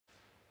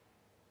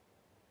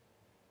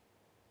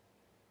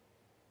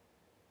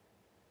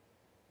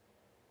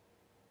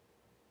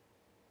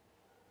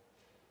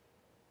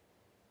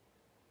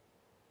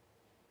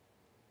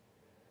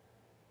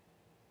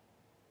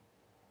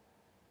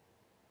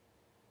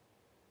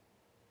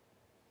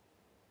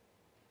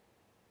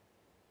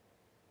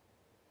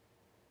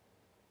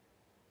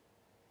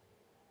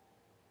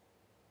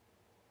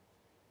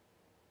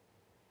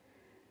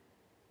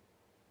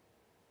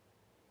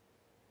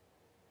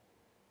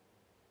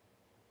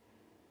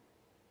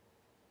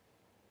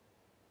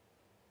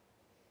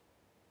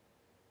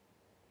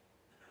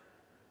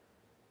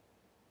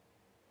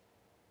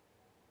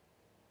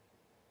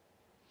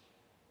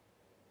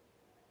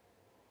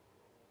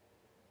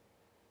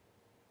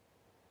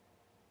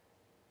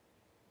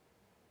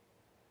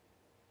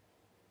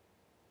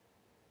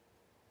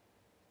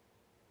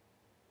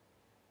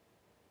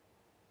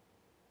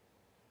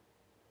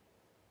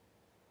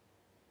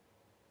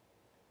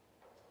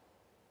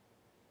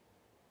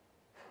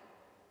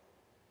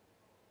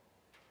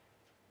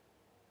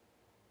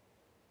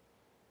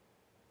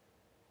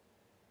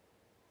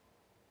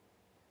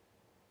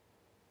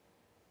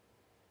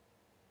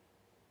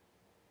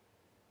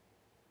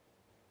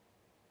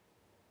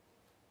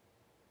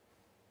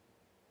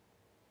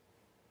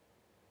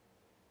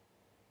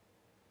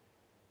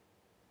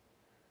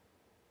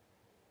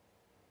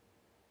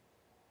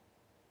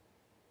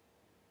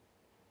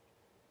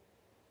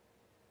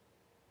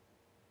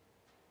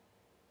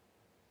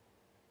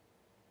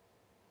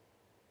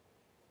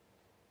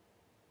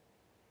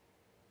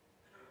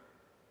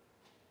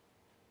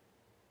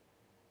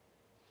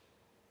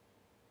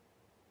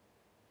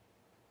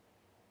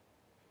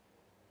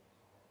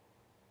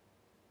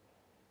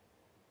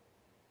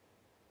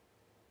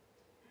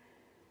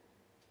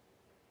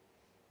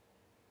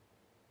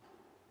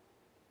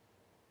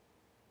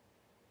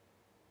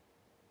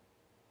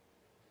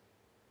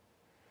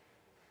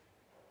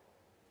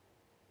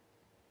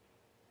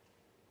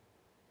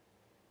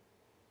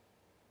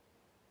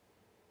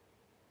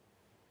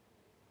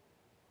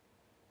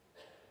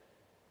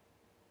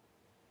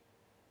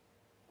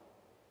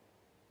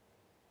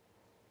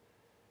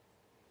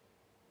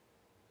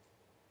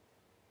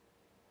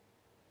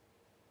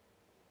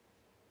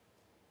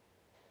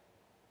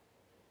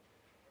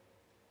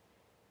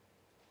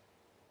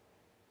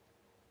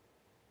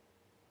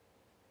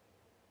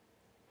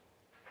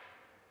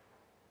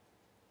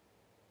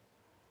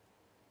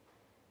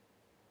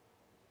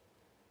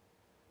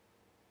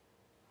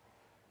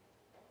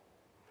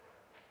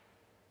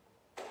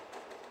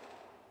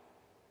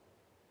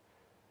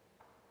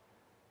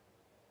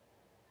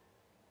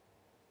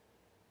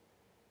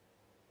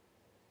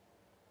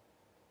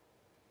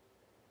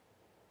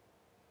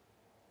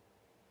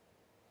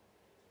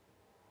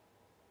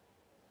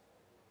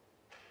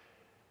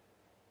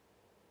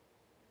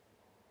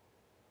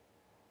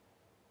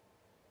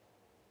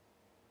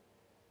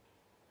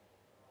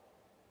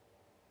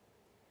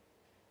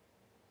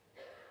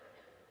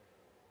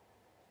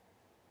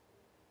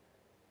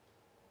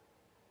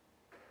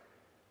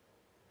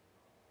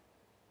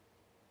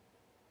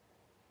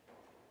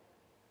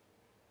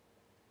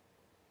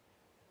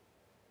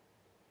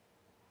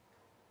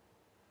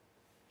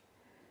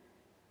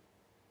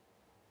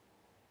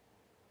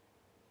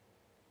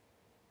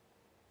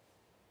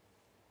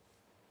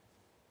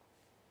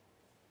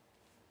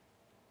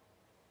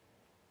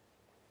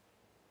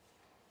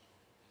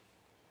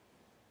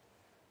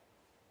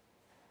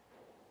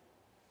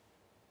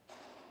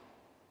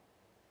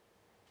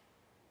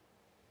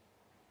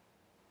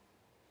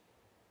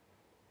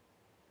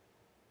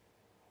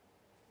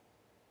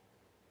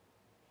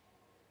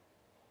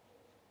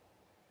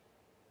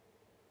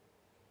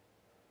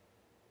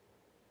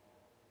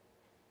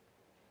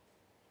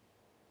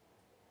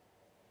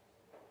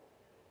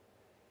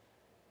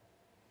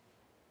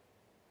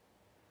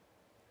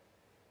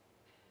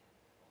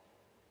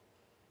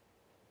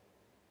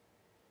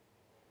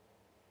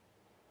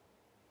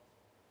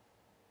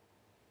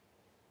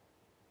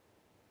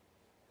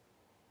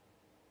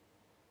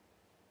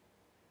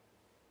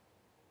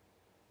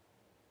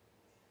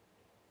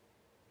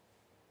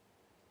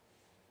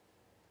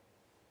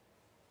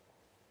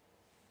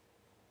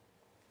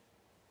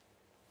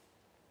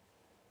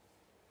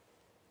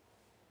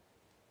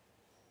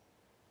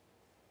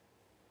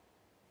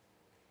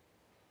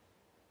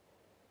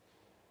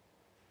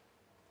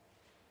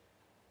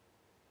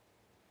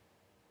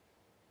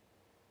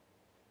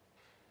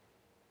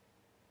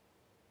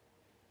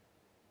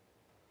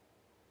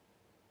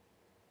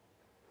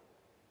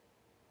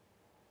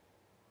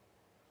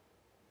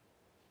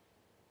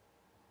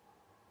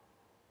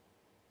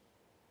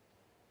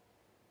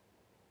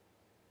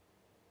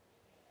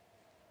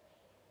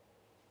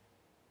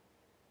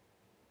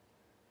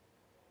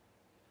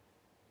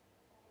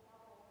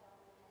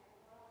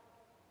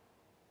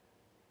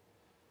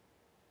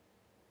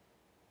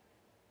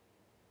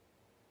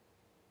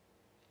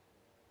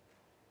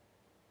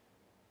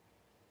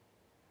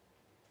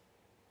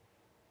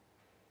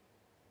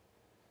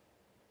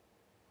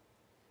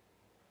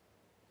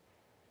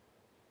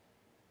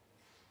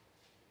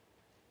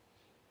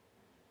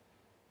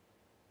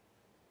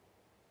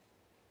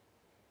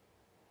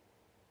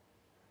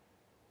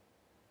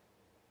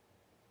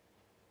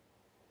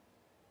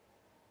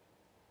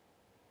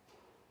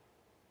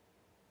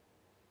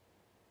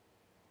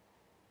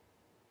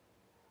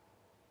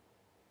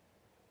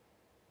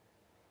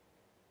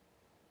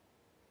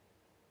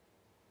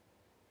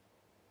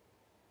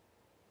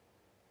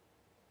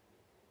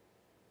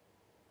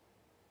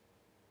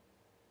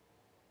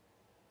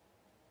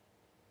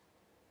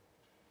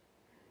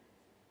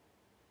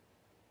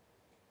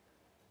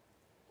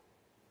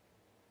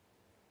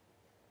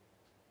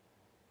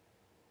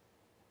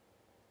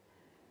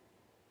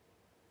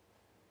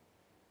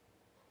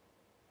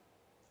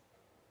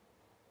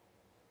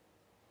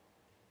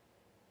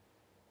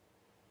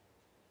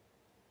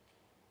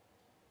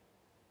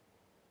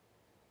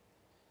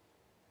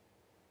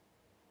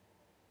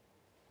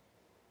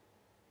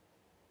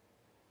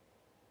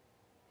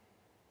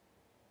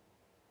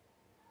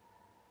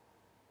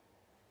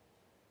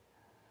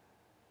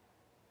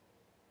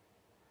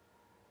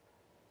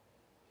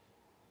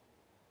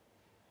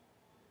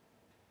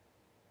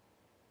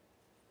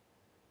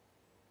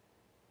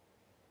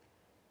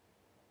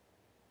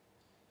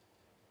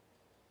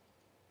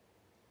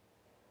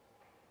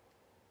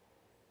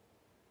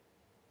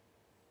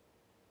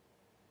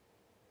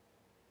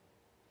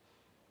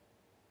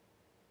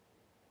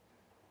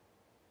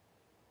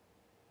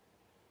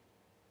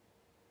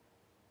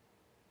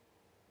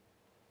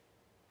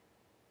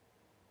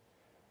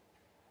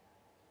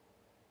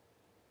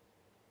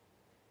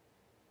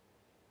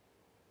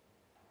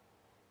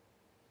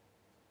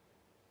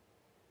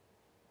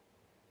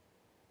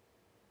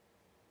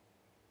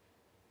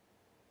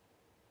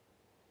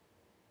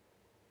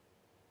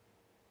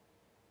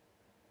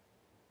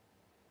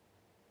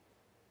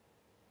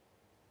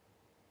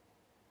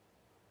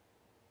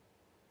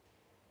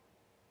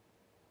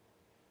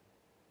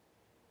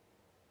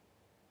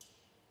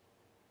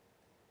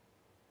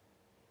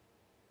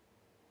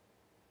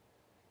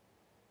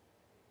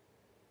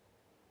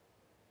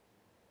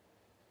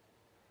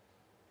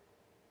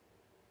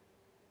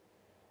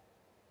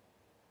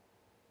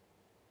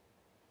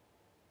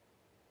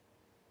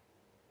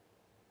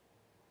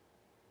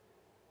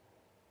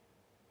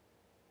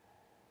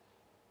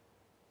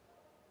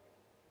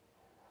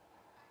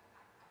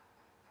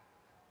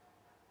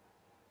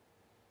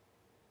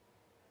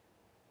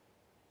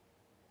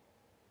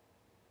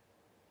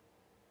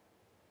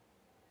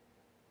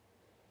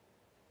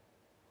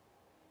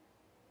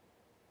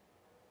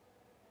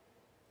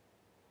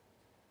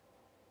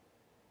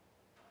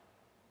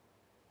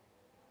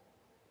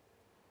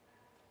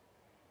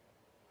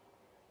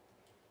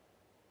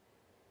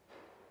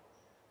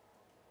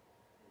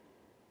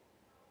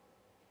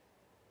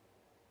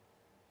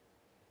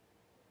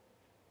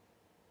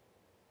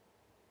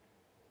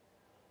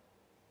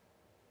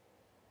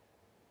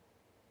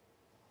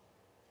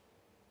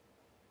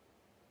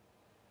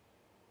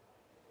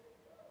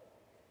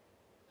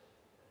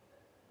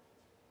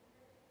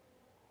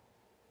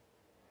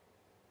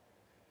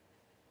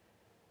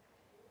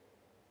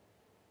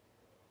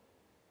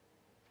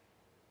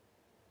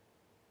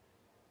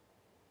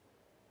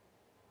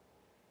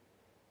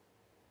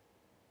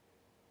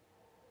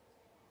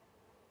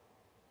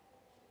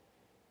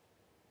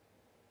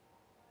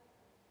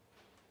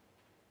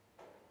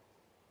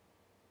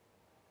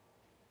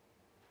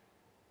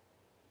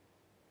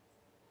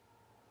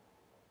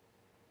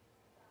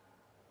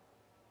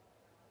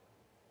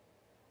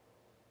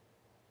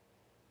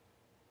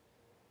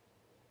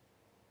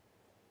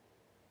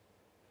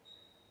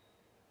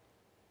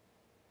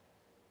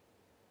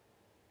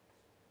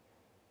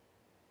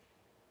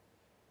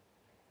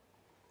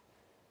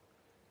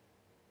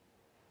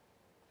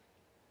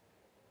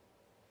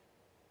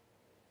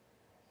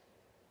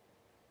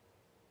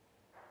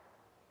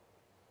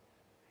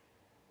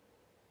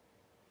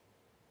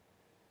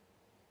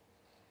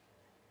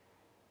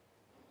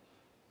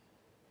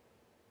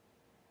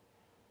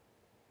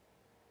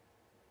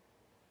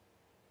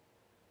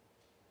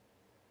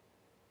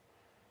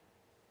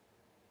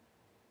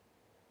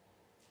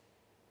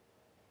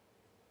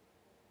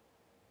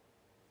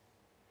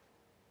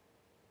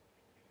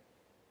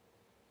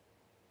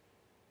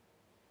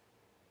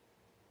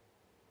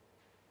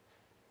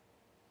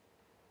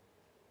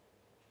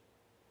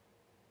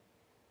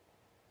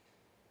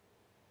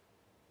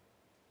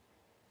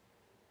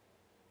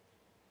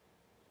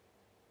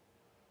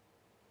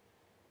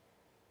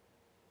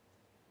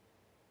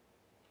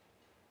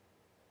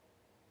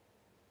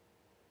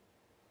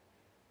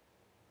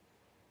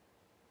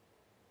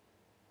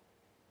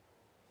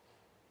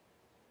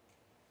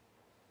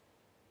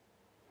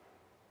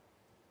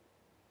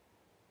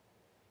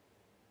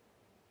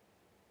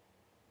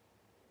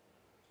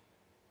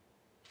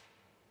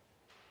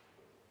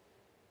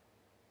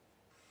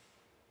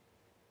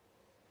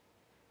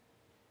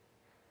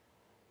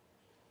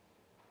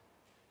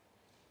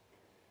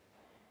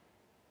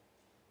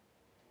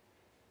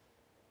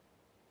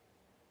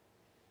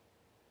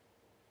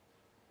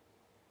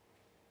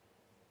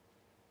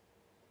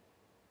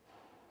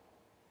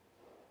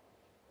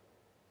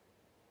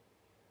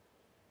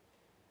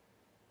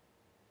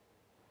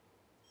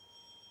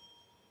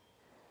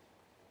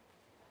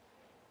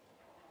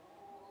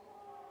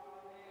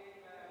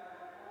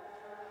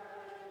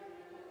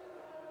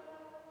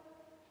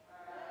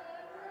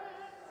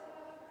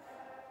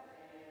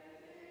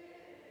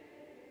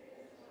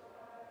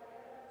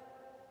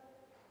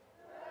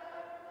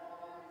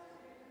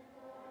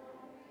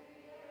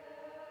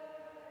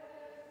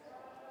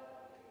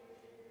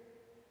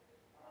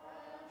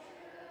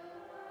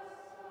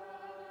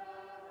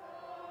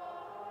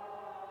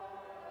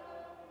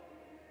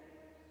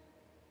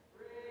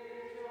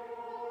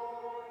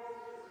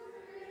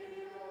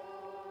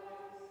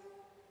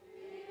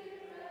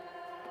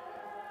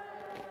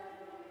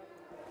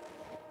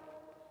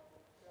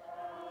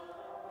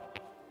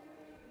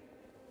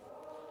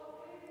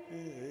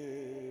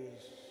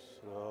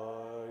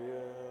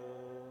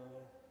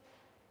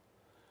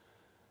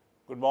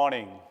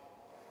morning.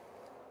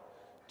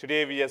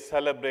 Today we are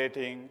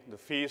celebrating the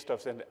feast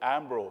of St.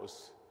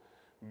 Ambrose,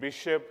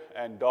 bishop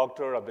and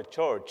doctor of the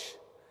church.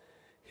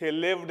 He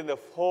lived in the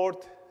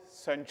 4th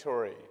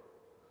century.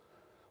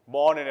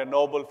 Born in a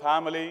noble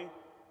family,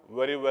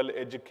 very well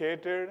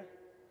educated,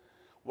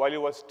 while he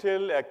was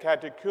still a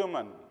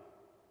catechumen.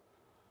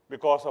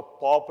 Because of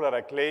popular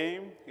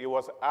acclaim, he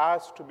was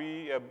asked to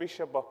be a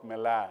bishop of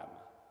Milan.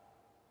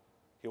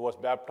 He was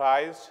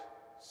baptized,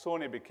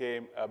 soon he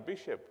became a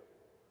bishop.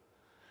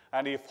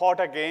 And he fought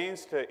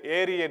against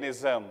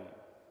Arianism.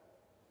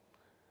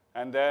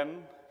 And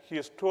then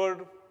he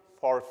stood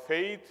for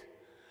faith,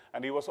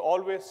 and he was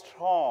always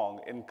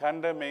strong in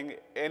condemning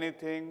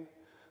anything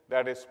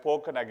that is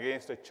spoken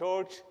against the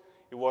church.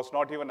 He was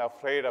not even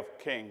afraid of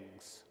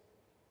kings.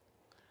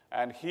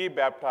 And he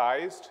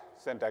baptized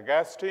St.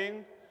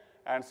 Augustine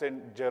and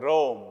St.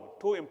 Jerome,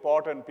 two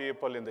important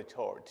people in the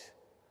church.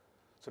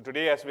 So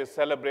today, as we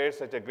celebrate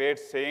such a great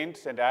saint,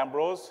 St.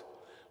 Ambrose,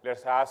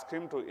 let's ask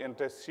him to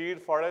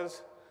intercede for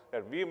us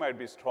that we might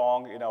be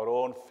strong in our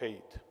own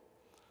faith.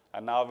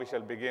 And now we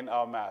shall begin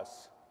our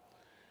Mass.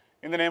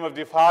 In the name of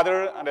the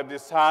Father, and of the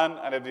Son,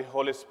 and of the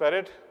Holy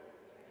Spirit,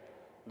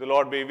 the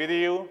Lord be with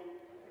you.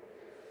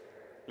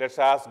 Let's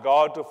ask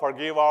God to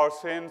forgive our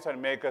sins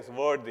and make us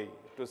worthy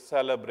to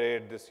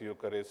celebrate this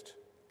Eucharist.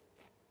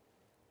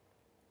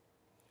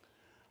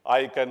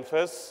 I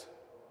confess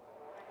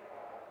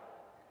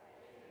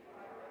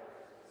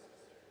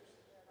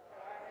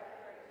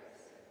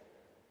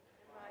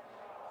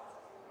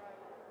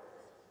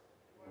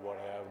what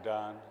I have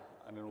done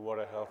and in what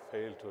I have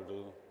failed to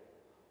do,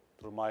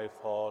 through my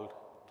fault,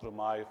 through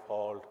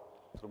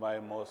my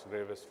most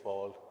grievous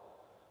fault.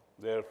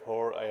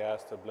 Therefore, I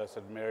ask the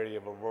Blessed Mary,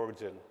 ever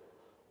Virgin,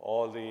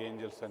 all the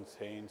angels and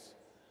saints,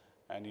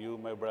 and you,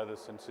 my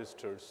brothers and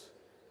sisters,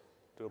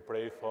 to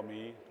pray for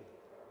me.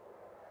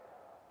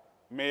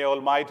 May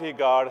Almighty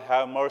God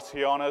have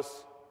mercy on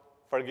us,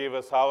 forgive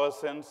us our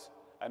sins,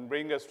 and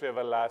bring us to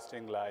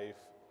everlasting life.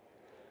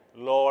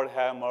 Lord,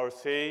 have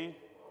mercy.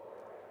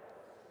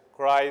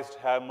 Christ,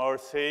 have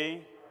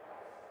mercy.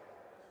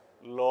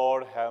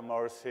 Lord, have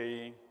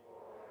mercy.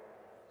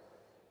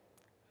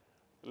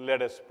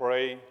 Let us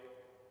pray.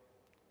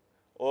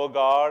 O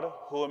God,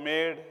 who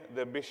made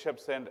the Bishop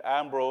St.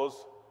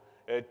 Ambrose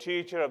a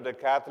teacher of the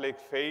Catholic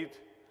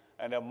faith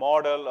and a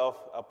model of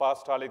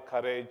apostolic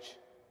courage,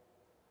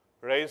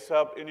 raise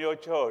up in your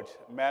church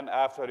men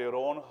after your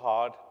own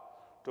heart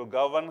to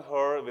govern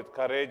her with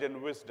courage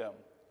and wisdom,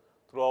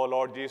 through our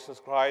Lord Jesus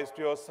Christ,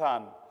 your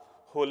Son,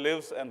 who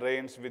lives and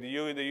reigns with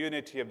you in the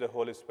unity of the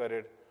Holy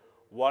Spirit,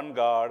 one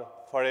God,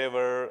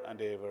 forever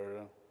and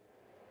ever.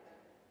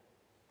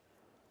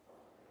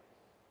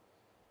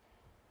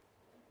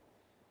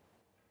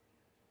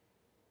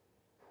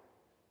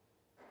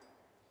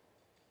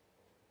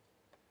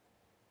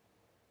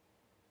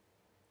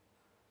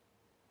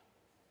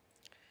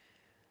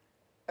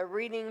 A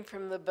reading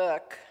from the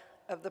book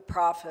of the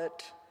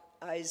prophet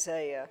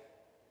Isaiah.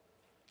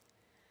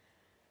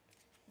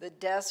 The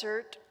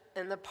desert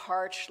and the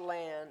parched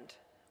land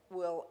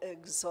will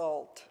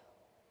exult.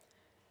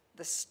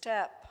 The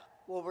steppe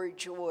will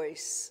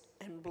rejoice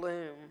and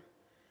bloom.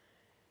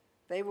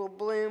 They will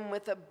bloom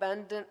with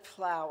abundant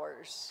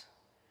flowers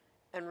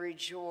and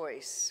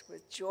rejoice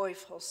with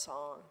joyful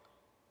song.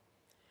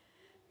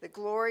 The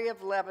glory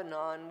of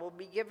Lebanon will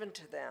be given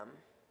to them,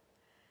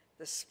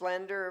 the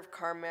splendor of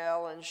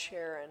Carmel and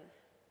Sharon.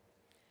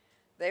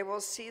 They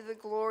will see the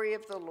glory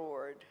of the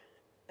Lord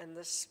and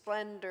the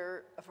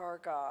splendor of our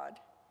God.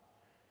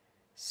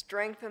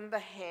 Strengthen the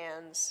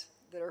hands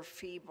that are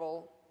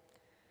feeble.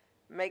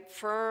 Make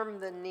firm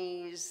the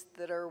knees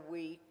that are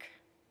weak.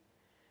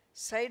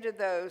 Say to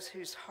those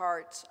whose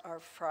hearts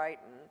are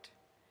frightened,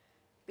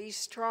 be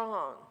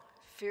strong,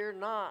 fear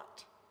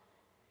not.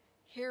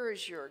 Here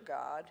is your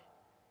God.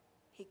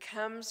 He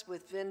comes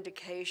with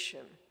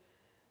vindication.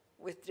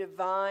 With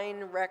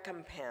divine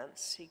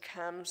recompense, he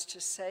comes to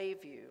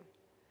save you.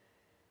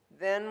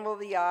 Then will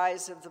the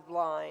eyes of the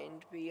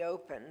blind be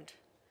opened,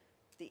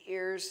 the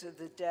ears of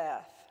the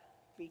deaf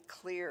be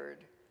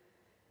cleared.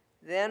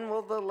 Then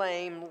will the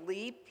lame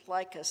leap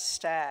like a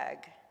stag.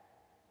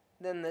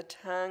 Then the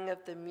tongue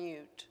of the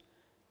mute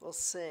will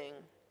sing.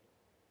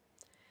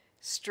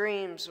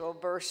 Streams will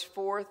burst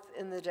forth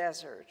in the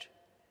desert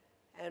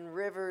and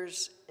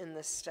rivers in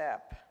the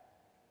steppe.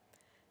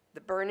 The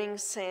burning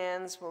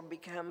sands will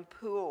become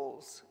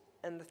pools,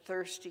 and the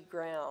thirsty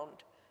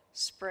ground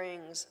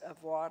springs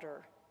of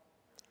water.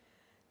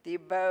 The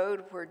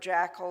abode where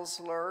jackals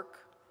lurk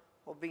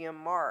will be a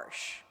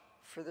marsh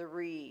for the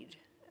reed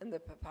and the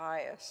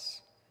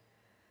papyrus.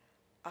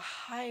 A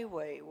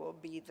highway will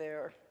be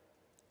there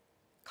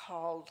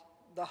called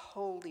the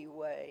Holy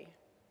Way.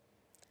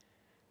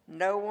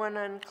 No one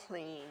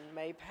unclean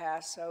may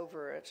pass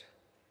over it,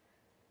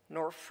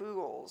 nor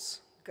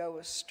fools go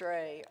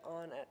astray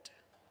on it.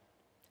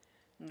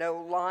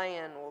 No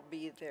lion will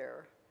be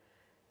there,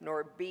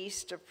 nor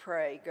beast of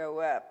prey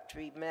go up to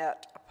be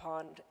met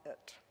upon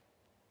it.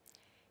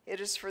 It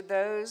is for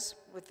those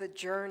with a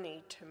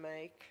journey to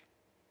make,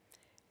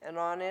 and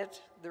on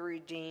it the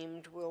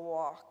redeemed will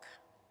walk.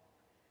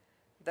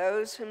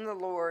 Those whom the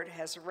Lord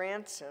has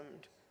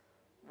ransomed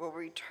will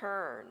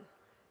return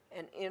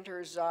and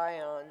enter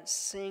Zion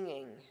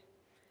singing,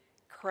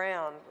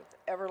 crowned with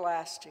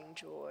everlasting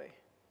joy.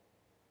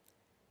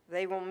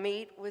 They will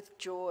meet with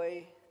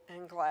joy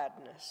and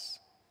gladness.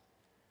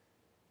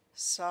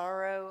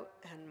 Sorrow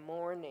and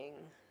mourning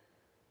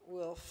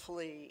will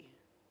flee.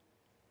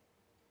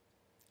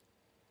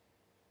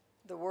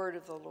 The word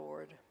of the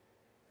Lord.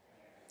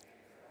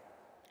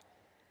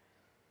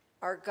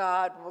 Our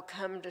God will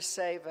come to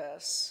save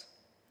us.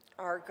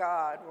 Our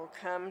God will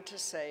come to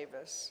save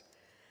us.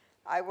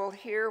 I will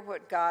hear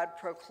what God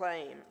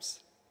proclaims,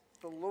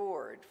 the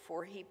Lord,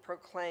 for he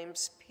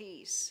proclaims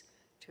peace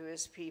to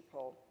his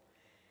people.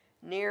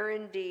 Near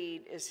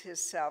indeed is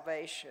his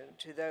salvation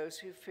to those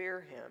who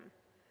fear him,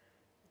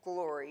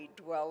 glory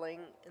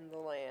dwelling in the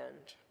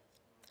land.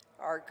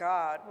 Our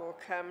God will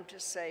come to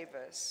save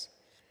us.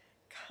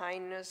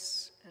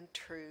 Kindness and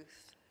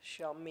truth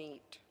shall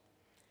meet.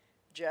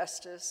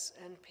 Justice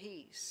and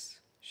peace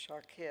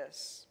shall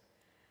kiss.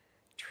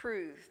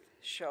 Truth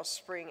shall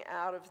spring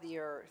out of the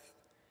earth,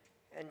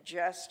 and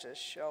justice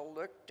shall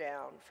look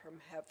down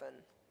from heaven.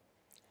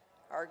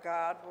 Our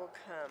God will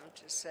come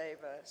to save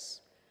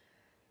us.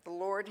 The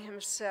Lord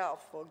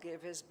himself will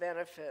give his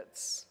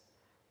benefits.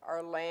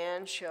 Our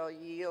land shall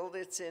yield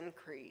its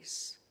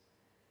increase.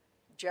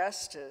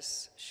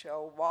 Justice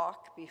shall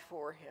walk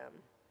before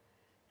him,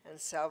 and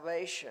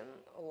salvation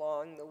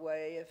along the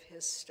way of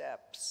his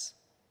steps.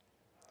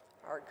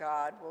 Our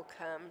God will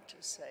come to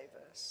save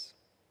us.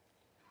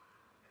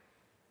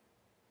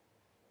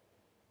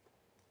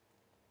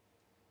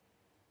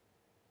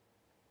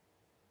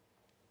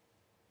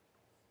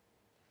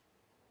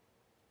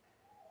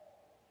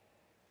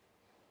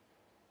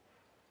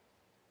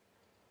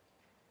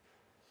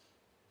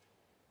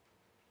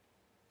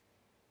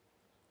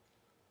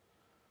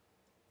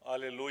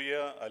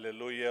 Alleluia,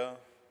 alleluia.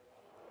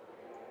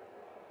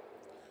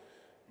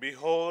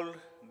 Behold,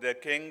 the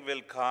King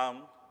will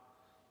come,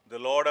 the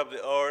Lord of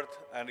the earth,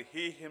 and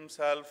he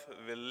himself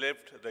will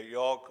lift the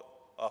yoke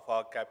of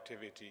our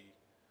captivity.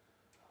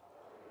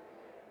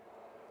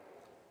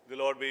 The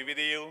Lord be with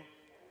you.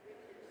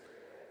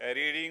 A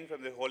reading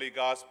from the Holy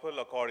Gospel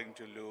according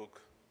to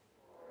Luke.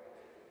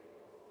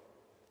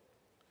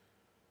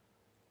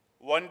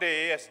 One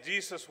day, as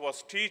Jesus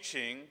was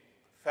teaching,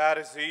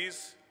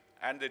 Pharisees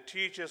and the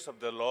teachers of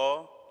the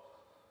law,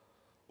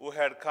 who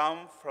had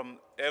come from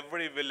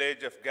every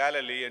village of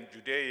Galilee and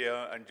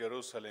Judea and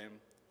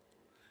Jerusalem,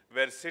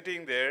 were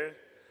sitting there,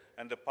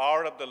 and the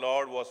power of the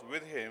Lord was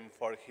with him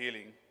for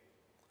healing.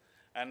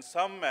 And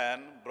some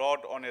man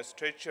brought on a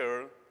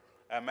stretcher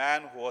a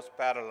man who was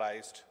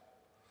paralyzed.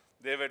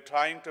 They were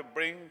trying to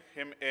bring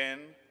him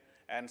in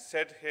and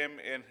set him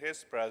in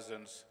his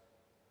presence.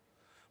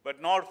 But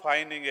not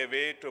finding a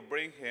way to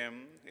bring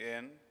him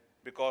in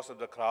because of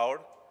the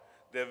crowd,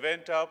 they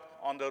went up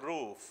on the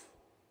roof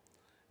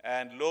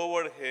and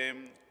lowered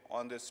him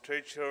on the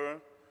stretcher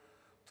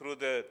through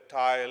the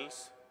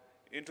tiles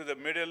into the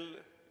middle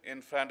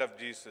in front of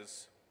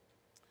Jesus.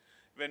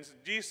 When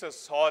Jesus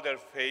saw their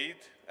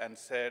faith and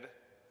said,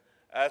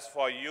 "As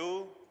for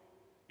you,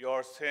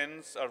 your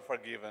sins are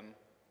forgiven."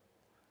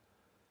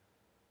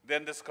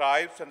 Then the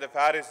scribes and the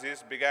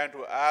Pharisees began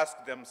to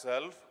ask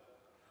themselves,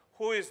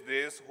 "Who is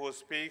this who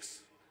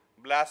speaks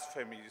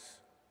blasphemies?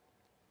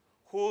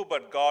 Who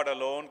but God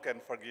alone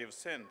can forgive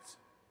sins?"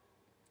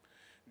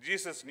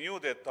 Jesus knew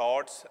their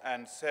thoughts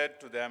and said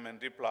to them in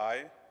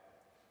reply,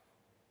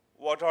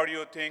 "What are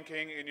you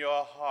thinking in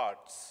your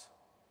hearts?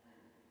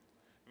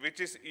 Which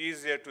is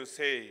easier to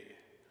say,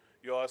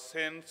 'Your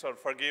sins are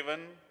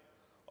forgiven,'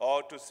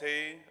 or to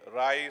say,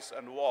 'Rise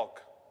and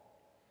walk'?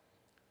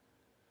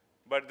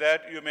 But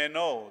that you may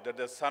know that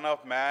the Son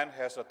of Man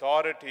has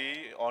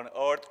authority on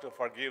earth to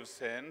forgive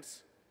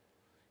sins,"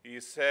 he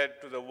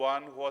said to the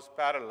one who was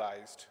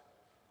paralyzed,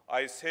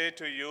 "I say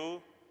to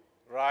you,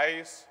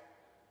 rise,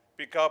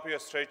 pick up your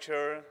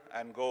stretcher,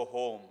 and go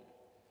home."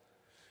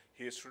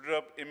 He stood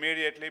up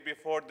immediately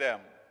before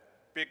them,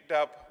 picked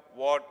up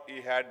what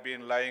he had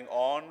been lying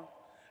on,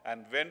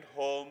 and went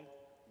home,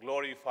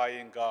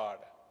 glorifying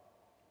God.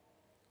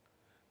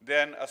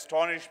 Then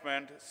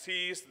astonishment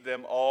seized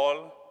them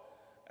all,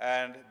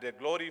 and they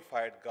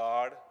glorified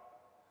God,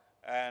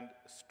 and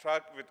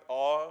struck with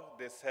awe,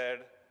 they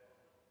said,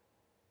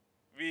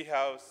 "We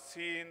have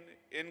seen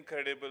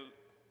incredible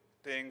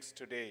things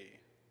today."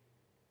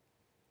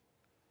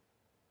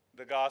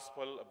 The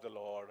Gospel of the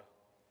Lord.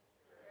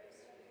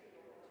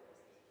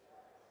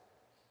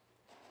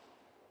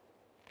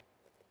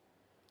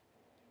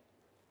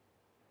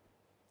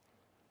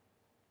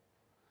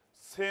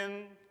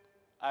 Sin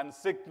and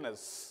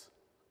sickness.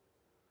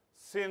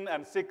 Sin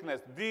and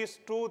sickness, these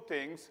two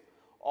things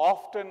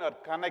often are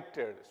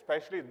connected,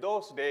 especially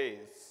those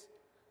days.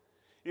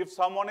 If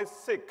someone is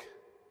sick,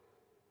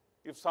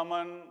 if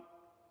someone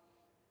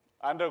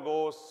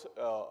undergoes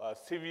a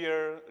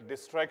severe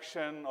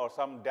destruction or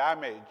some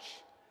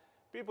damage,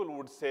 people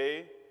would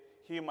say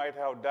he might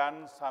have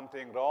done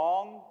something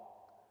wrong,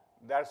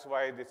 That's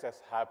why this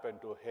has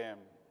happened to him.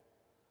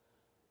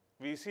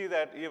 We see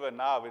that even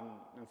now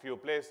in few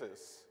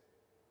places.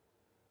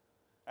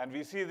 And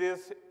we see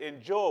this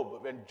in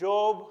Job. When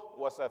Job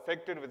was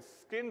affected with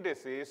skin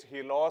disease,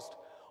 he lost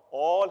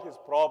all his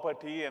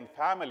property and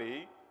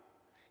family.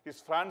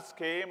 His friends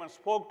came and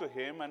spoke to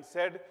him and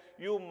said,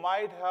 "You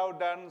might have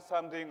done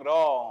something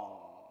wrong.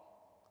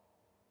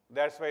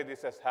 That's why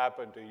this has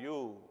happened to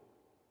you."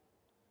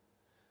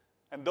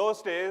 In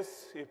those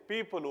days, if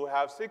people who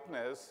have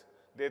sickness,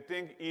 they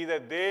think either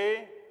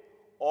they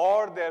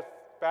or their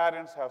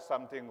parents have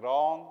something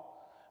wrong,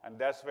 and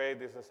that's why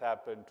this has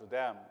happened to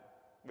them,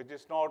 which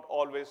is not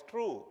always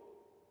true.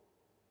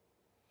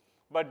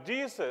 But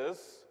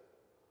Jesus,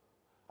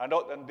 and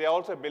they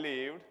also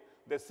believed,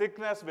 the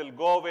sickness will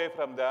go away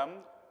from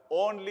them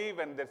only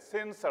when their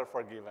sins are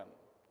forgiven.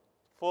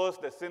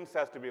 First, the sins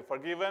has to be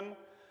forgiven,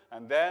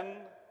 and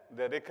then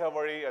the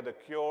recovery or the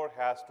cure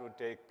has to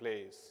take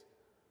place.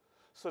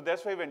 So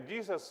that's why when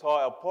Jesus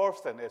saw a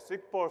person, a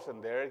sick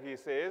person there, he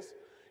says,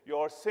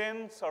 "Your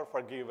sins are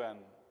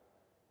forgiven,"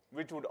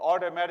 which would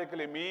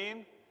automatically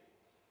mean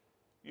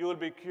you will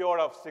be cured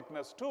of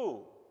sickness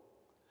too.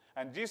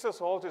 And Jesus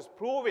also is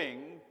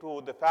proving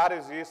to the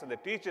Pharisees and the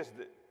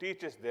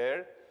teachers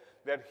there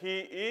that he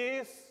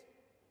is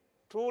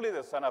truly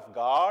the Son of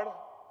God,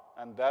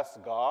 and thus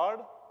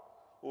God,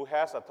 who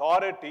has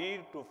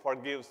authority to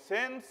forgive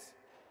sins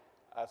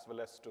as well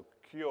as to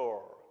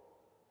cure.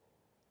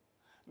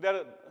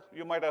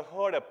 You might have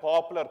heard a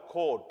popular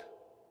quote.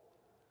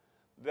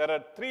 There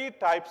are three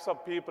types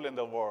of people in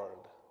the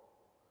world.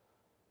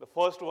 The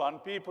first one,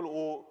 people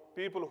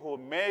who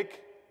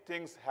make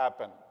things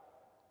happen.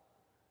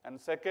 And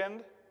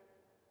second,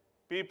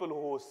 people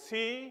who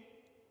see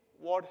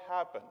what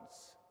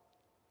happens.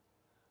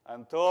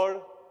 And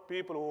third,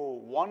 people who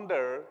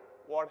wonder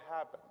what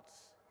happens.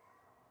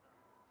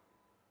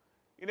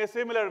 In a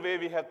similar way,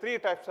 we have three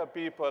types of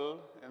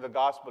people in the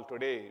gospel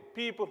today.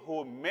 People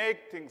who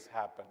make things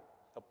happen,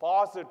 a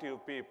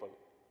positive people.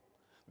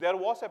 There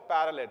was a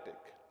paralytic.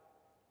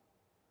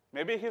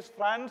 Maybe his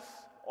friends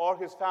or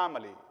his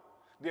family,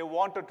 they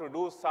wanted to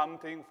do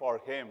something for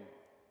him.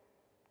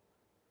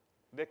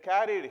 They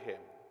carried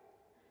him.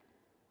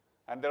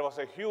 And there was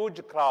a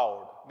huge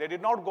crowd. They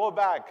did not go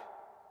back.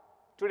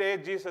 Today,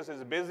 Jesus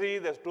is busy,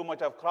 there's too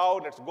much of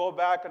crowd, let's go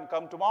back and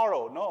come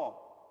tomorrow. No.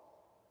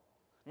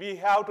 We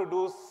have to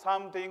do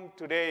something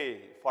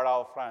today for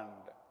our friend.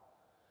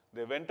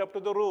 They went up to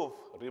the roof,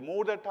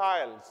 removed the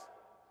tiles.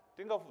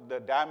 Think of the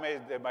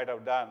damage they might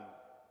have done,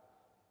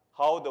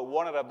 how the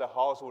owner of the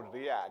house would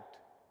react.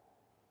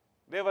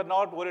 They were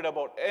not worried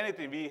about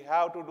anything. We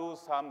have to do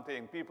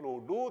something. People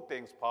who do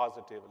things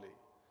positively.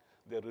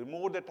 They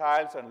removed the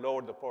tiles and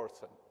lowered the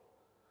person.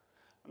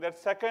 And that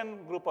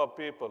second group of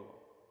people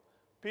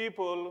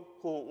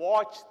who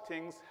watch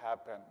things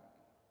happen.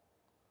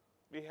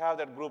 We have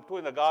that group too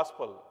in the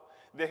gospel.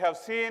 They have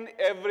seen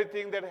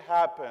everything that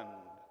happened.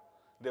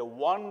 They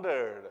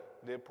wondered,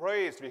 they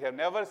praised. We have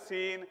never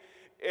seen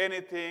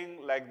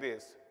anything like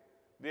this.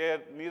 They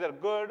are neither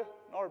good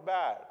nor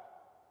bad.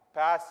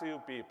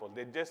 Passive people.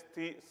 They just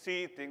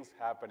see things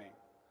happening.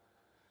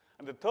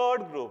 And the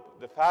third group,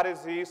 the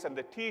Pharisees and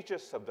the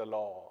teachers of the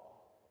law,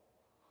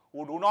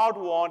 who do not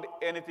want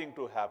anything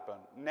to happen.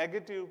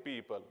 Negative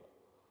people.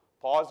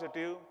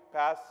 Positive,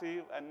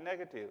 passive, and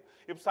negative.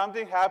 If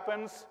something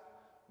happens,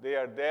 they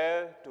are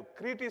there to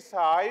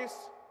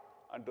criticize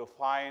and to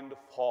find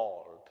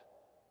fault,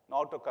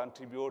 not to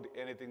contribute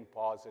anything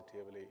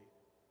positively.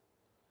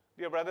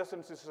 Dear brothers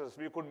and sisters,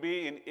 we could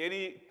be in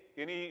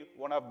any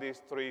one of these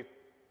three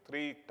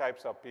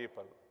types of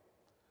people.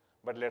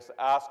 But let's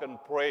ask and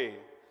pray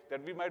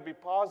that we might be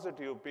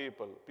positive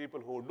people, people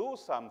who do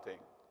something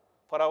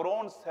for our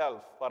own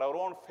self, for our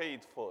own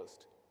faith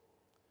first,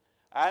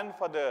 and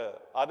for the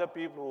other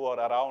people who are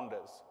around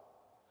us.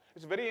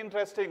 It's very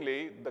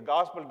interestingly, the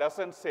gospel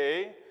doesn't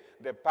say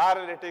the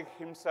paralytic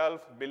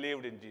himself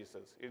believed in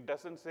Jesus. It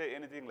doesn't say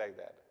anything like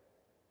that.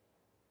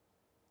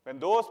 When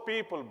those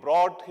people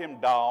brought him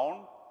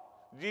down,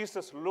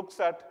 Jesus looks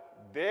at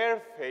their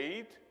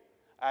faith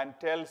and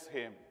tells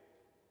him.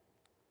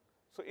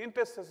 So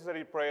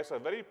intercessory prayers are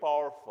very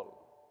powerful.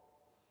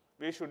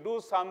 We should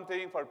do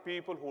something for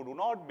people who do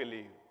not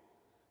believe,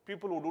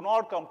 people who do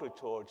not come to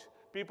church,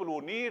 people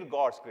who need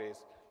God's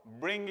grace,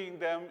 bringing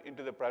them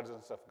into the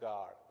presence of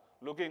God.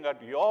 Looking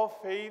at your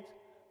faith,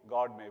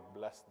 God may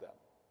bless them.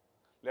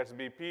 Let's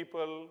be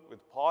people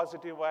with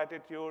positive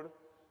attitude,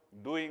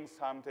 doing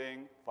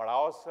something for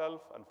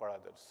ourselves and for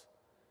others.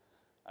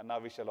 And now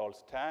we shall all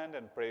stand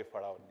and pray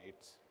for our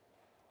needs.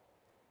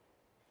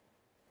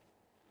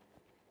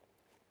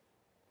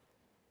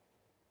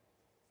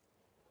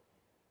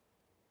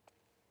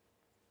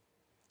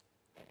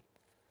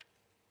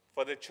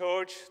 For the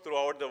church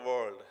throughout the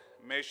world,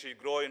 may she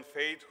grow in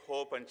faith,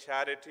 hope, and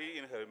charity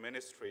in her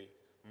ministry.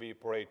 We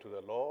pray to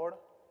the Lord.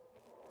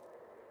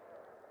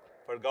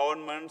 For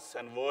governments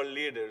and world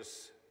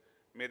leaders,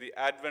 may the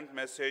Advent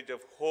message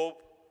of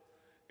hope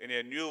in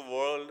a new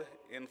world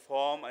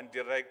inform and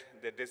direct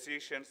their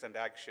decisions and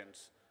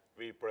actions.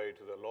 We pray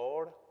to the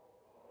Lord.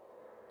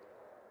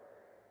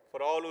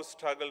 For all who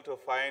struggle to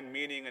find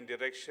meaning and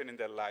direction in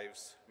their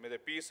lives, may the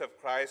peace of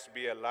Christ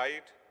be a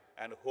light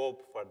and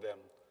hope for them.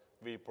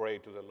 We pray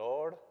to the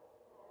Lord.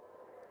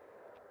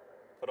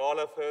 For all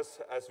of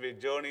us, as we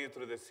journey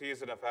through the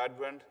season of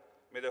Advent,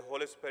 may the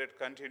Holy Spirit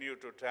continue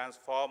to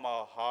transform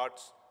our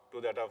hearts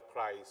to that of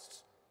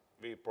Christ.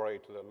 We pray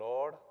to the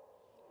Lord.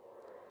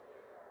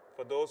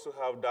 For those who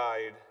have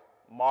died,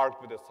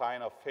 marked with the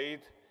sign of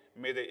faith,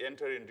 may they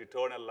enter into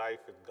eternal life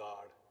with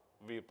God.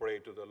 We pray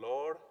to the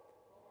Lord.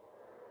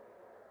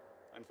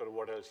 And for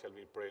what else shall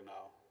we pray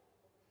now?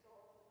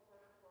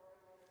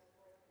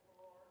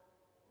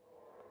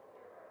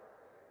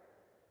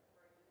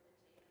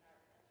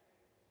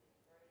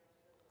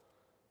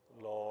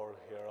 Lord,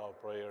 hear our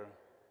prayer.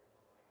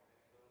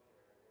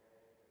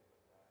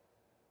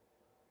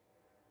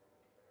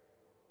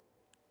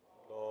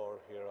 Lord,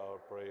 hear our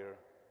prayer.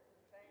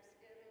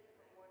 Thanksgiving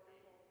for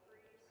wonderful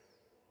priests,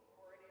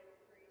 for an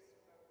increase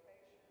in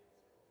vocations,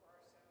 and for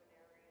our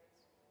seminarians.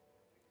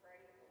 We pray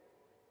to the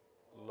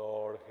Lord.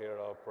 Lord, hear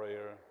our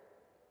prayer.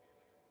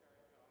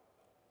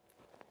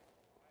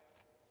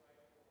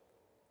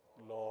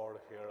 Lord,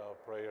 hear our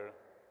prayer.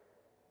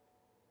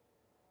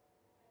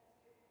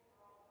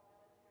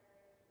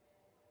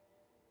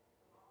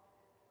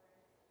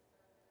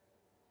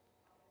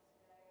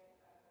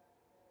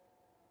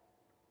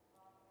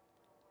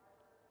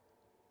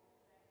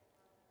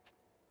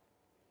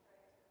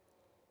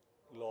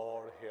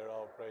 Lord, hear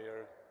our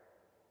prayer.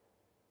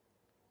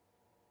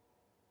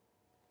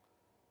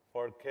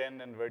 For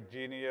Ken and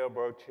Virginia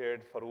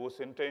Burchett, for whose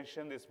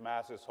intention this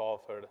Mass is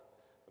offered,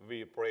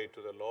 we pray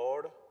to the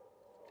Lord.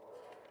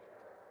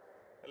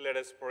 Let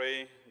us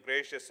pray.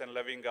 Gracious and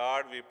loving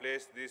God, we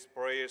place these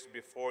prayers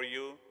before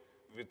you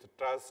with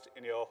trust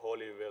in your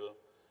holy will.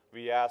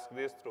 We ask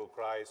this through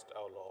Christ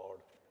our Lord.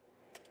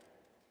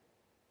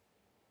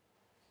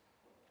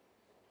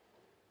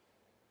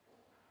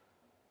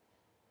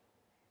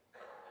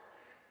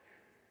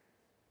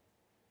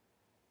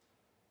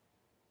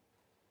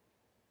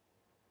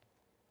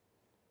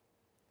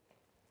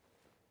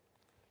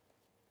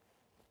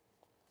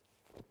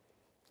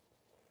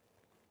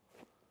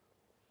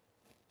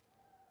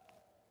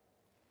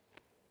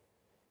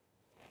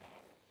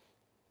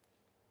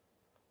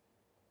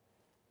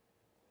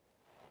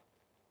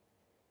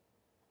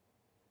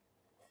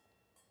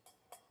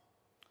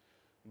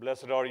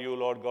 Blessed are you,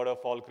 Lord God of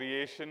all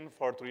creation,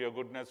 for through your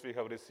goodness we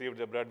have received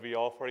the bread we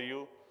offer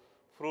you,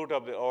 fruit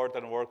of the earth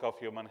and work of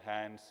human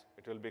hands.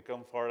 It will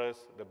become for us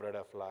the bread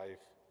of life.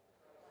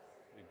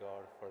 Be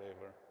God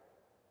forever.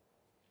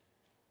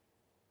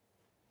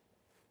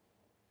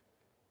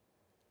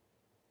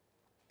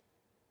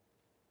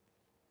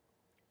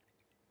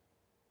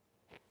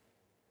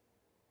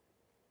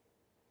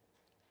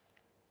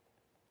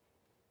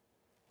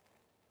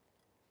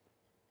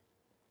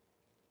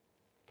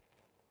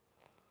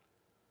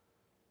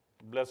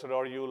 Blessed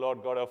are you,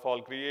 Lord God of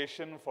all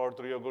creation, for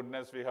through your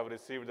goodness we have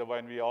received the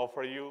wine we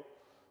offer you,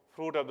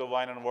 fruit of the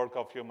vine and work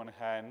of human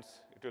hands.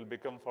 It will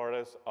become for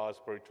us our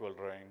spiritual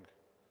drink.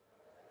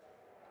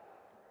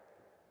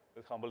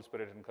 With humble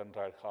spirit and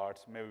contrite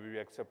hearts, may we be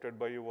accepted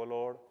by you, O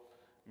Lord.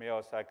 May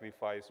our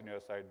sacrifice in your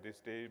sight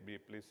this day be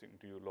pleasing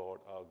to you, Lord,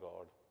 our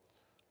God.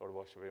 Lord,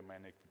 wash away my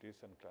iniquities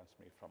and cleanse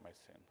me from my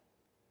sin.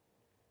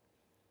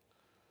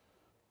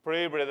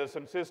 Pray, brothers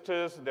and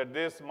sisters, that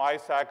this my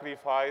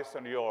sacrifice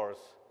and yours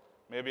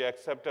may be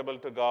acceptable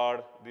to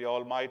God, the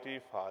Almighty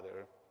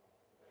Father.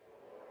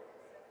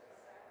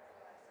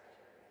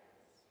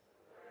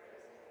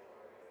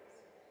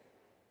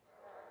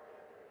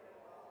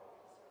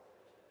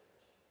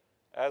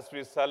 As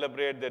we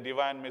celebrate the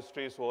divine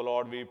mysteries, O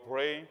Lord, we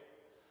pray,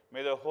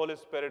 may the Holy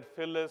Spirit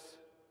fill us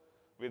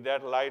with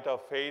that light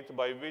of faith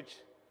by which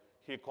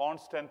he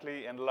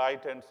constantly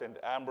enlightens St.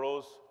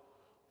 Ambrose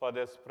for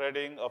the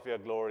spreading of your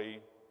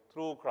glory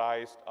through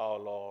Christ our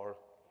Lord.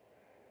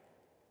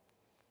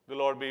 The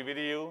Lord be with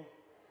you.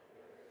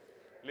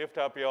 Lift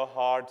up your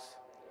hearts.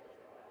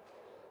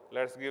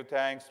 Let's give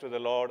thanks to the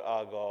Lord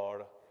our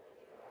God.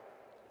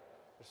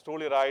 It's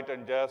truly right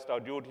and just, our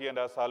duty and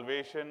our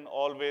salvation,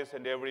 always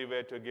and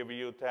everywhere to give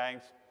you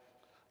thanks.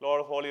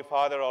 Lord, Holy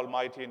Father,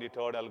 Almighty and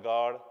eternal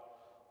God,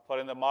 for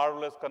in the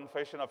marvelous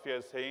confession of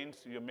your saints,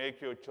 you make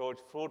your church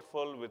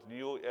fruitful with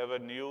new, ever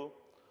new,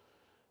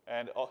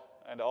 and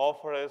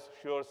offer us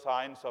sure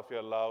signs of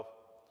your love,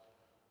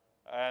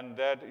 and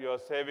that your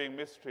saving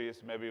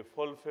mysteries may be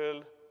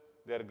fulfilled.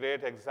 Their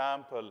great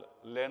example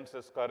lends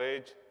us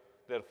courage.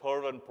 Their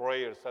fervent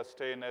prayers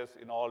sustain us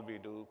in all we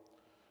do.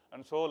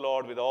 And so,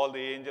 Lord, with all the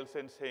angels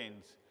and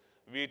saints,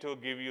 we too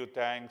give you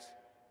thanks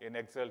in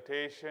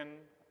exaltation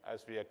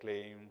as we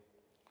acclaim,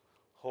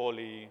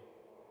 Holy,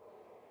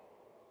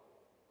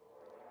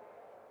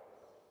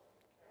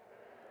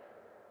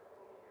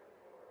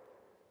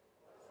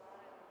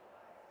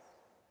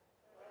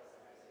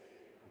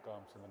 who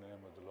comes in the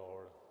name of the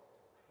Lord,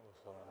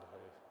 Hosanna in the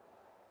highest.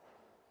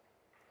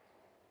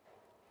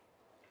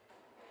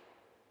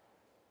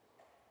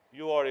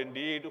 You are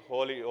indeed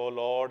holy, O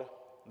Lord,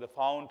 the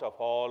fount of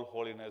all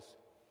holiness.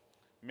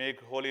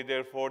 Make holy,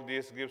 therefore,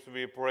 these gifts,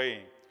 we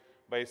pray,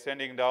 by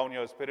sending down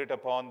your Spirit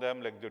upon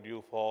them like the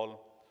dew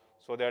fall,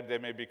 so that they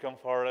may become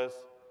for us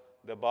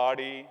the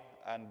body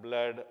and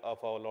blood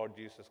of our Lord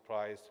Jesus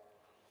Christ.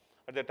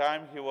 At the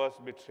time he was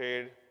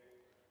betrayed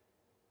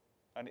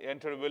and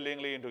entered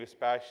willingly into his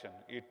passion,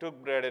 he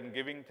took bread and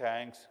giving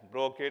thanks,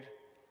 broke it,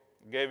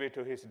 gave it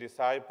to his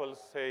disciples,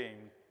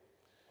 saying,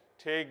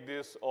 "Take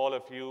this, all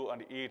of you,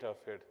 and eat of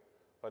it,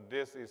 for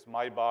this is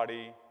my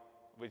body,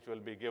 which will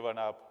be given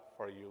up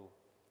for you."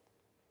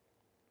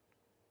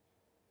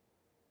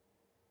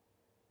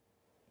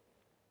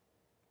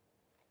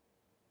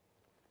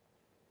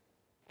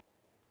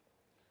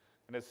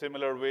 In a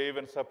similar way,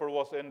 when supper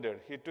was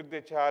ended, he took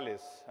the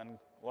chalice, and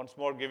once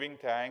more giving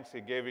thanks, he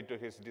gave it to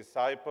his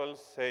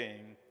disciples,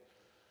 saying,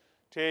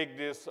 "Take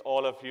this,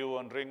 all of you,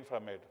 and drink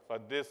from it, for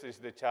this is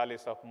the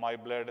chalice of my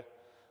blood,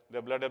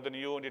 the blood of the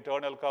new and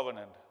eternal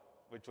covenant,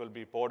 which will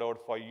be poured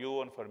out for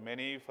you and for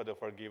many for the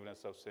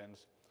forgiveness of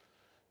sins.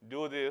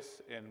 Do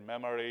this in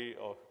memory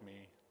of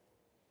me."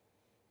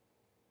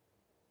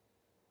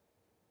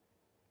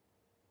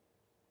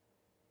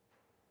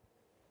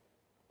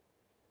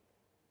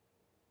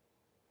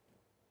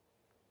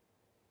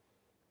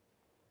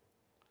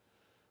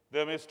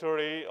 The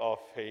mystery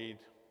of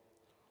faith.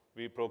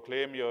 We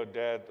proclaim your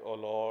death, O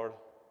Lord,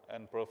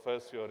 and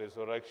profess your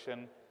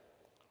resurrection.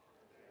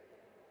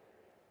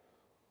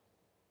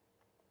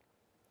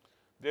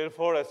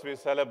 Therefore, as we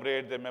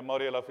celebrate the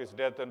memorial of his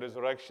death and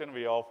resurrection,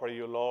 we offer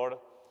you, Lord,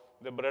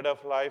 the bread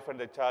of life and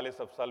the chalice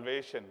of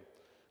salvation,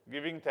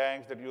 giving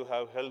thanks that you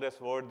have held us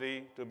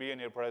worthy to be in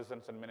your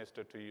presence and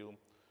minister to you.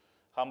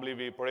 Humbly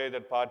we pray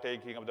that,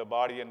 partaking of the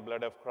body and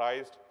blood of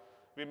Christ,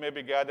 we may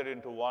be gathered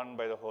into one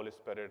by the Holy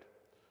Spirit.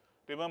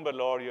 Remember,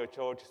 Lord, your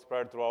church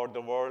spread throughout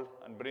the world,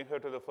 and bring her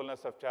to the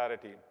fullness of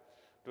charity,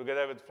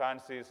 together with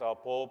Francis, our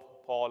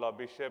Pope, Paul, our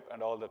Bishop,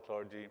 and all the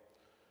clergy.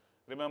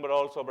 Remember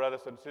also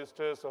brothers and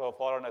sisters who have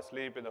fallen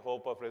asleep in the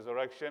hope of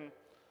resurrection,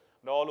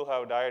 and all who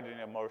have died in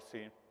your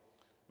mercy.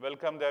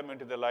 Welcome them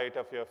into the light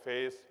of your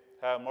face.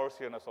 Have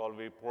mercy on us all,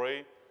 we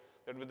pray,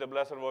 that with the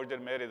Blessed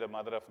Virgin Mary, the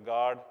Mother of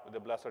God, with the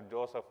Blessed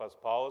Joseph, her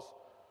spouse,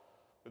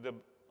 with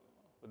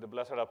the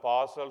blessed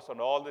apostles and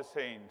all the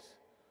saints,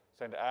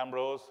 St.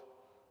 Ambrose,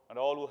 and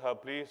all who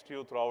have pleased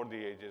you throughout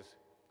the ages,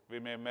 we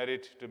may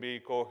merit to be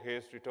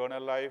co-heirs to eternal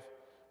life,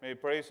 may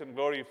praise and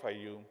glorify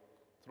you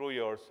through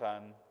your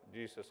Son,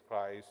 Jesus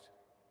Christ.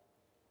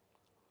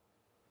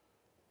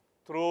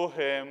 Through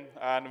him,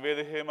 and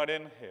with him, and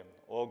in him,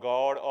 O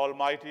God,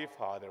 Almighty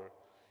Father,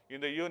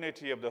 in the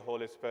unity of the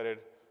Holy Spirit,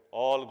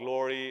 all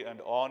glory and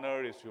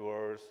honor is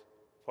yours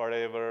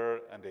forever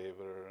and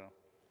ever.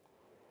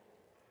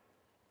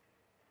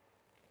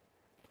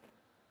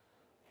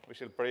 We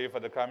shall pray for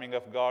the coming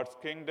of God's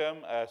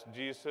kingdom as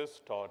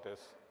Jesus taught us.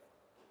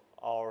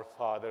 Our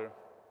Father,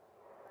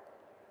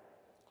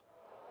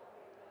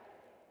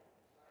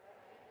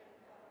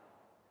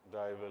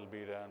 thy will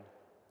be done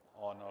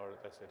on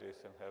earth as it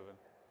is in heaven.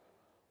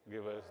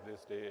 Give us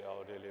this day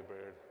our daily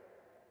bread.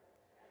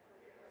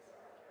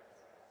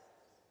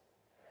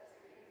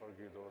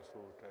 Forgive those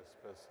who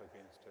trespass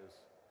against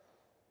us,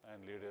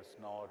 and lead us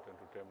not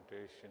into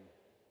temptation.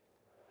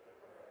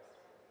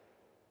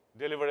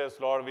 Deliver us,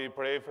 Lord, we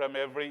pray, from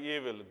every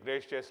evil.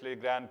 Graciously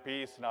grant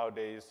peace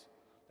nowadays,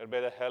 that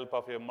by the help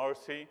of your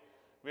mercy,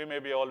 we may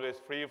be always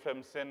free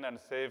from sin and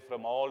safe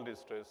from all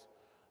distress,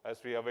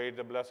 as we await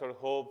the blessed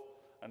hope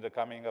and the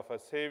coming of our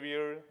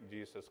Savior,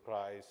 Jesus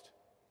Christ.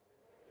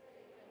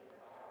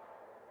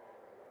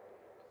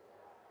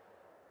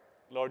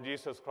 Lord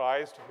Jesus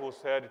Christ, who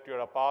said to your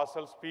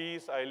apostles,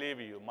 "Peace I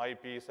leave you, my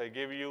peace I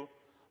give you,"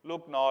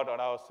 look not on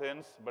our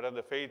sins, but on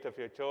the faith of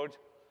your church,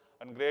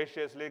 and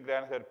graciously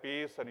grant her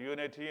peace and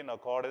unity in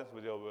accordance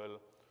with your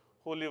will,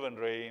 who live and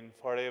reign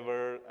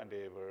forever and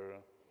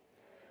ever.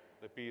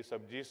 The peace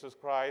of Jesus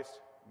Christ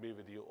be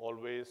with you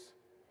always.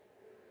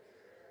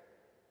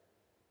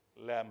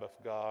 Lamb of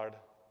God,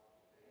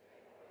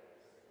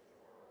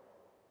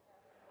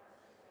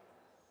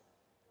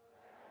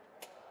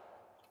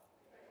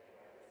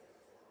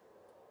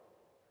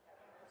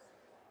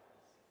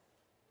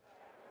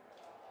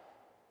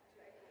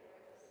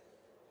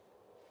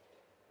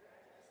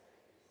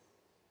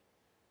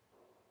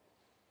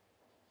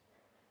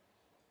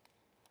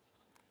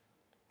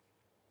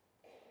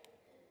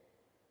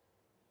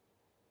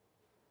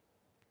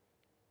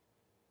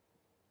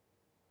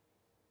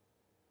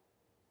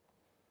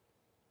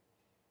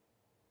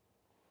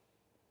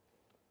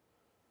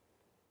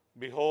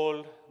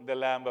 behold the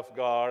Lamb of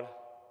God,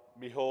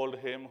 behold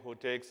him who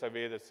takes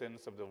away the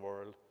sins of the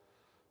world.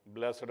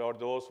 Blessed are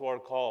those who are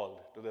called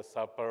to the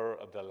supper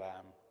of the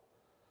Lamb.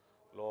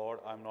 Lord,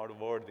 I am not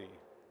worthy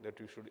that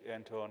you should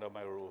enter under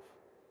my roof,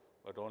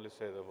 but only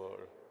say the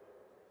word,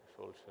 my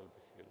soul shall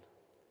be healed.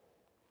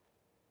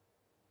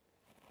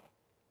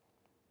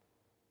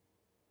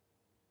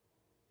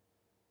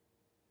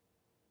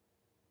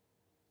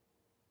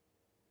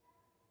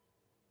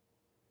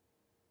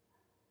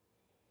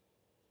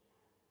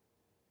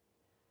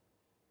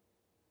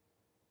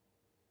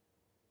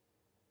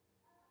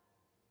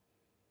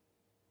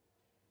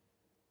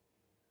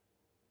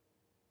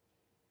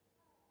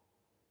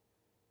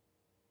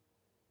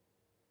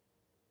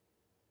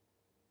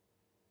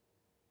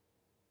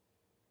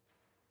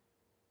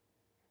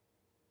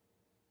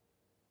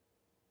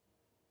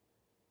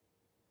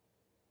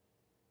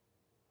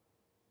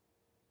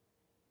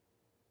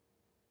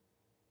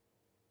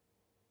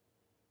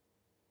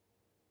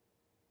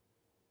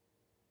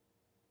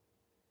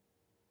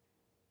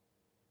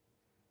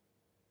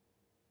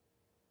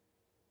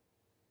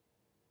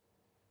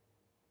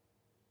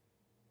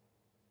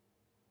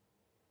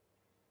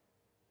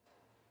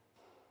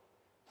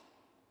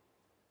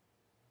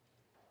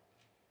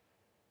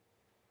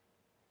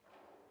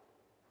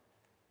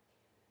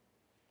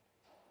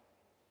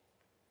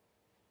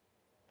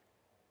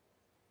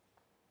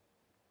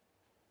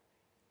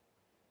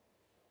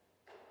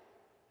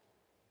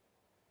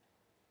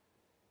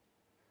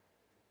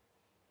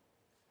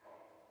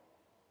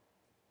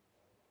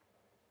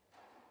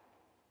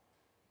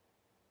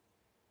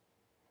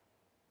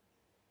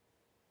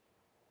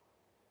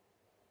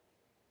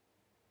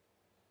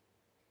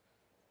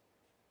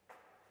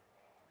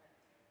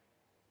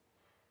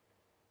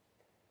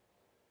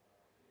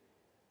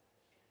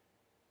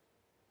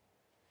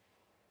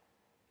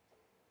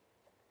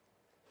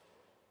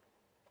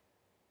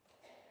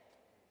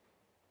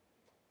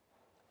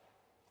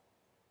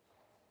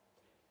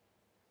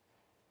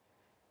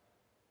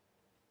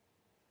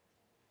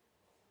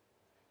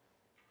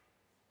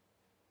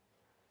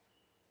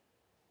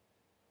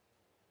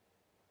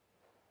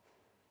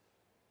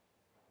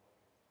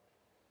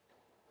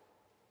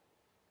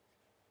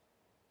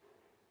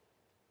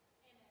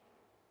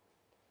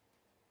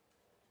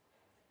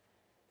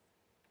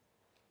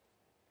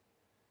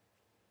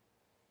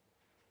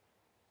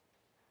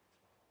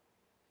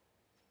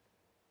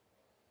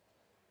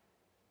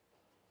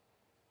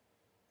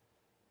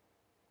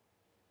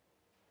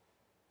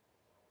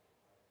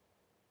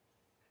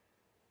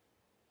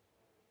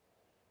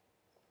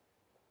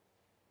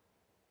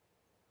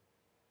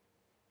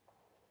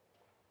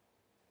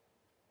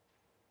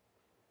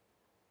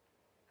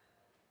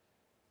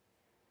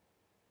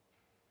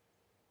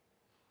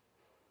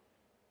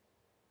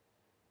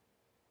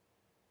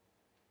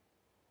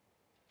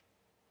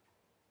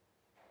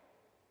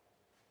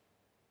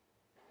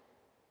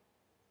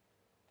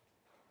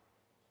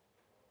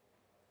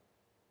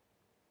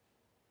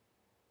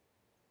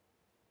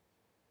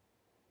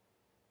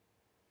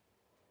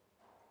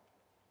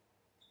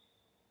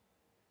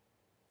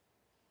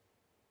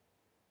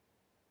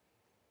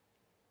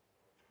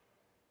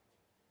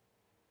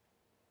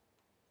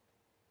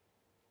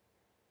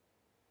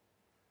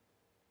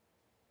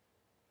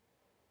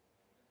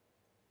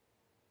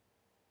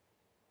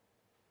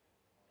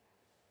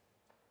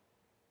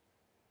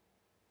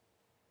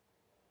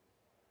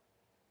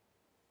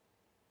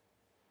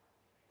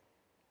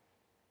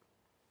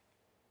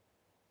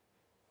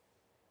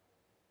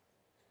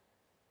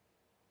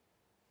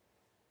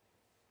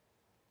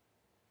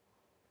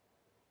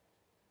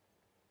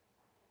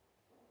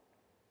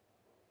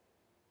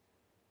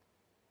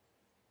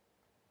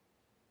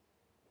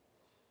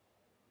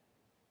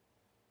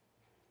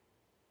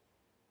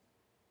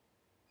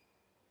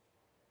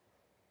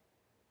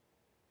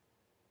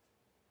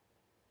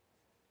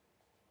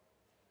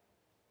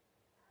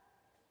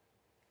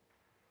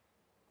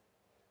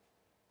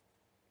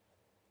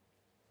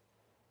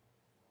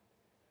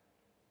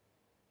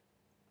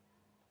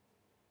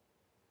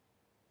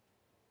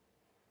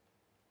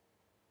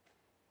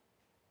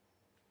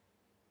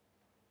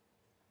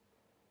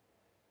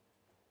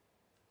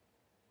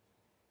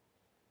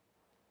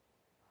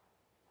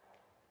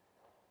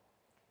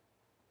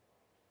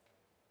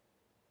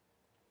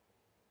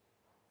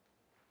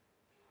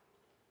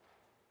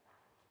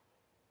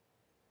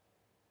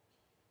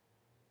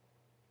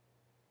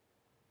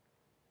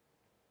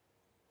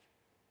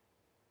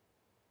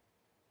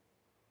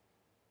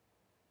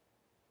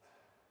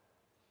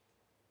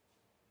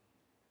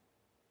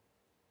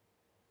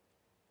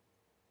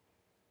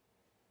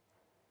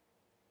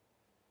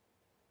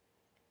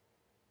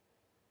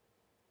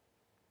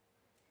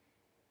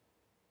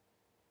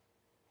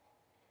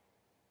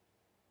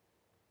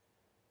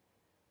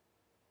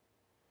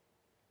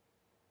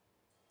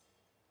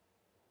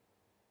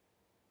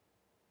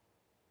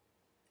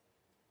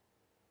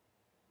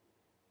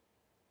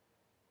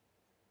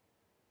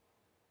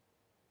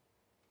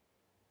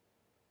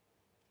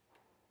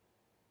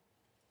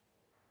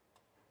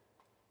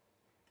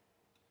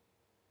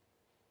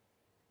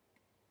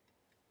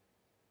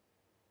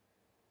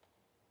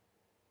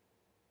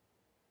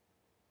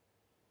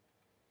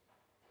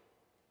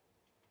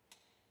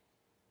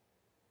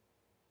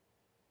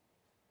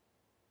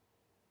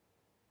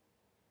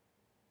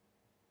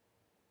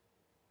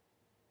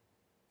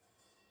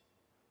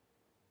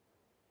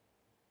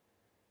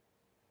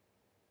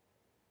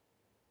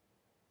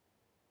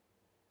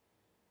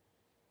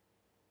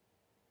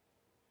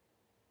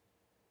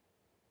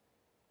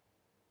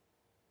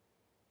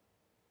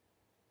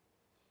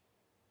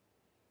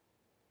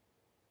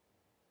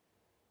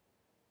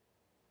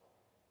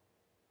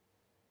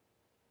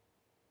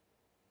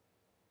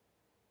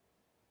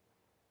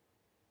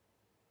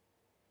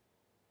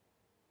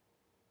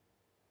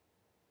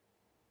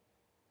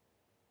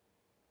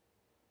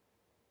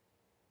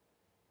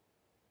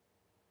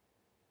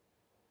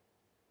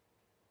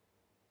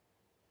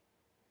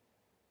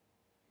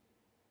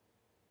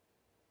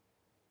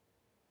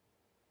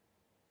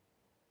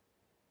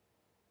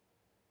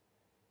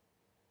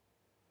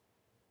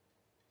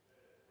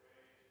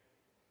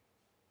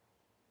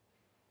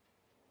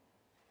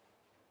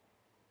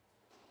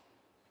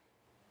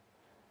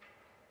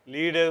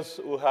 Lead us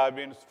who have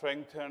been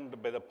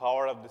strengthened by the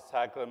power of the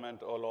sacrament,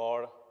 O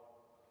Lord,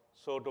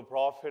 so to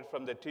profit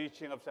from the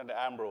teaching of St.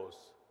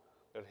 Ambrose,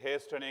 that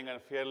hastening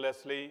and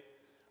fearlessly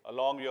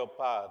along your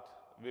path,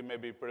 we may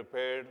be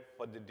prepared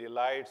for the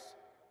delights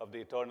of the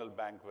eternal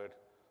banquet,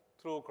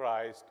 through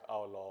Christ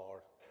our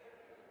Lord.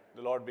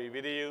 The Lord be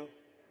with you.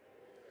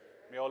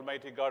 May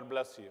Almighty God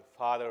bless you,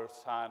 Father,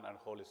 Son, and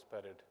Holy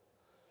Spirit.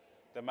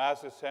 The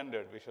Mass is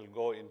ended. We shall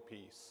go in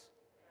peace.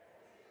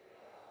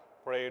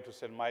 Pray to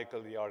St.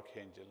 Michael the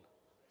Archangel.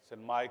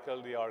 St.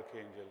 Michael the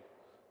Archangel,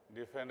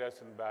 defend us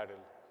in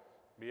battle.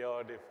 Be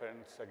our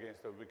defense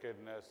against the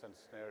wickedness and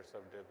snares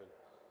of devil.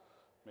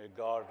 May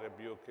God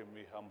rebuke him,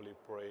 we humbly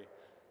pray.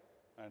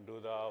 And do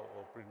thou,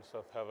 O Prince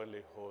of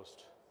heavenly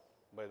host,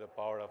 by the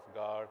power of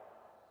God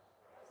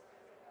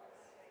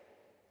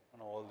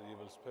and all the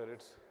evil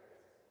spirits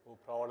who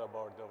prowl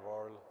about the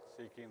world,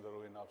 seeking the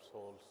ruin of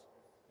souls.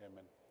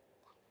 Amen.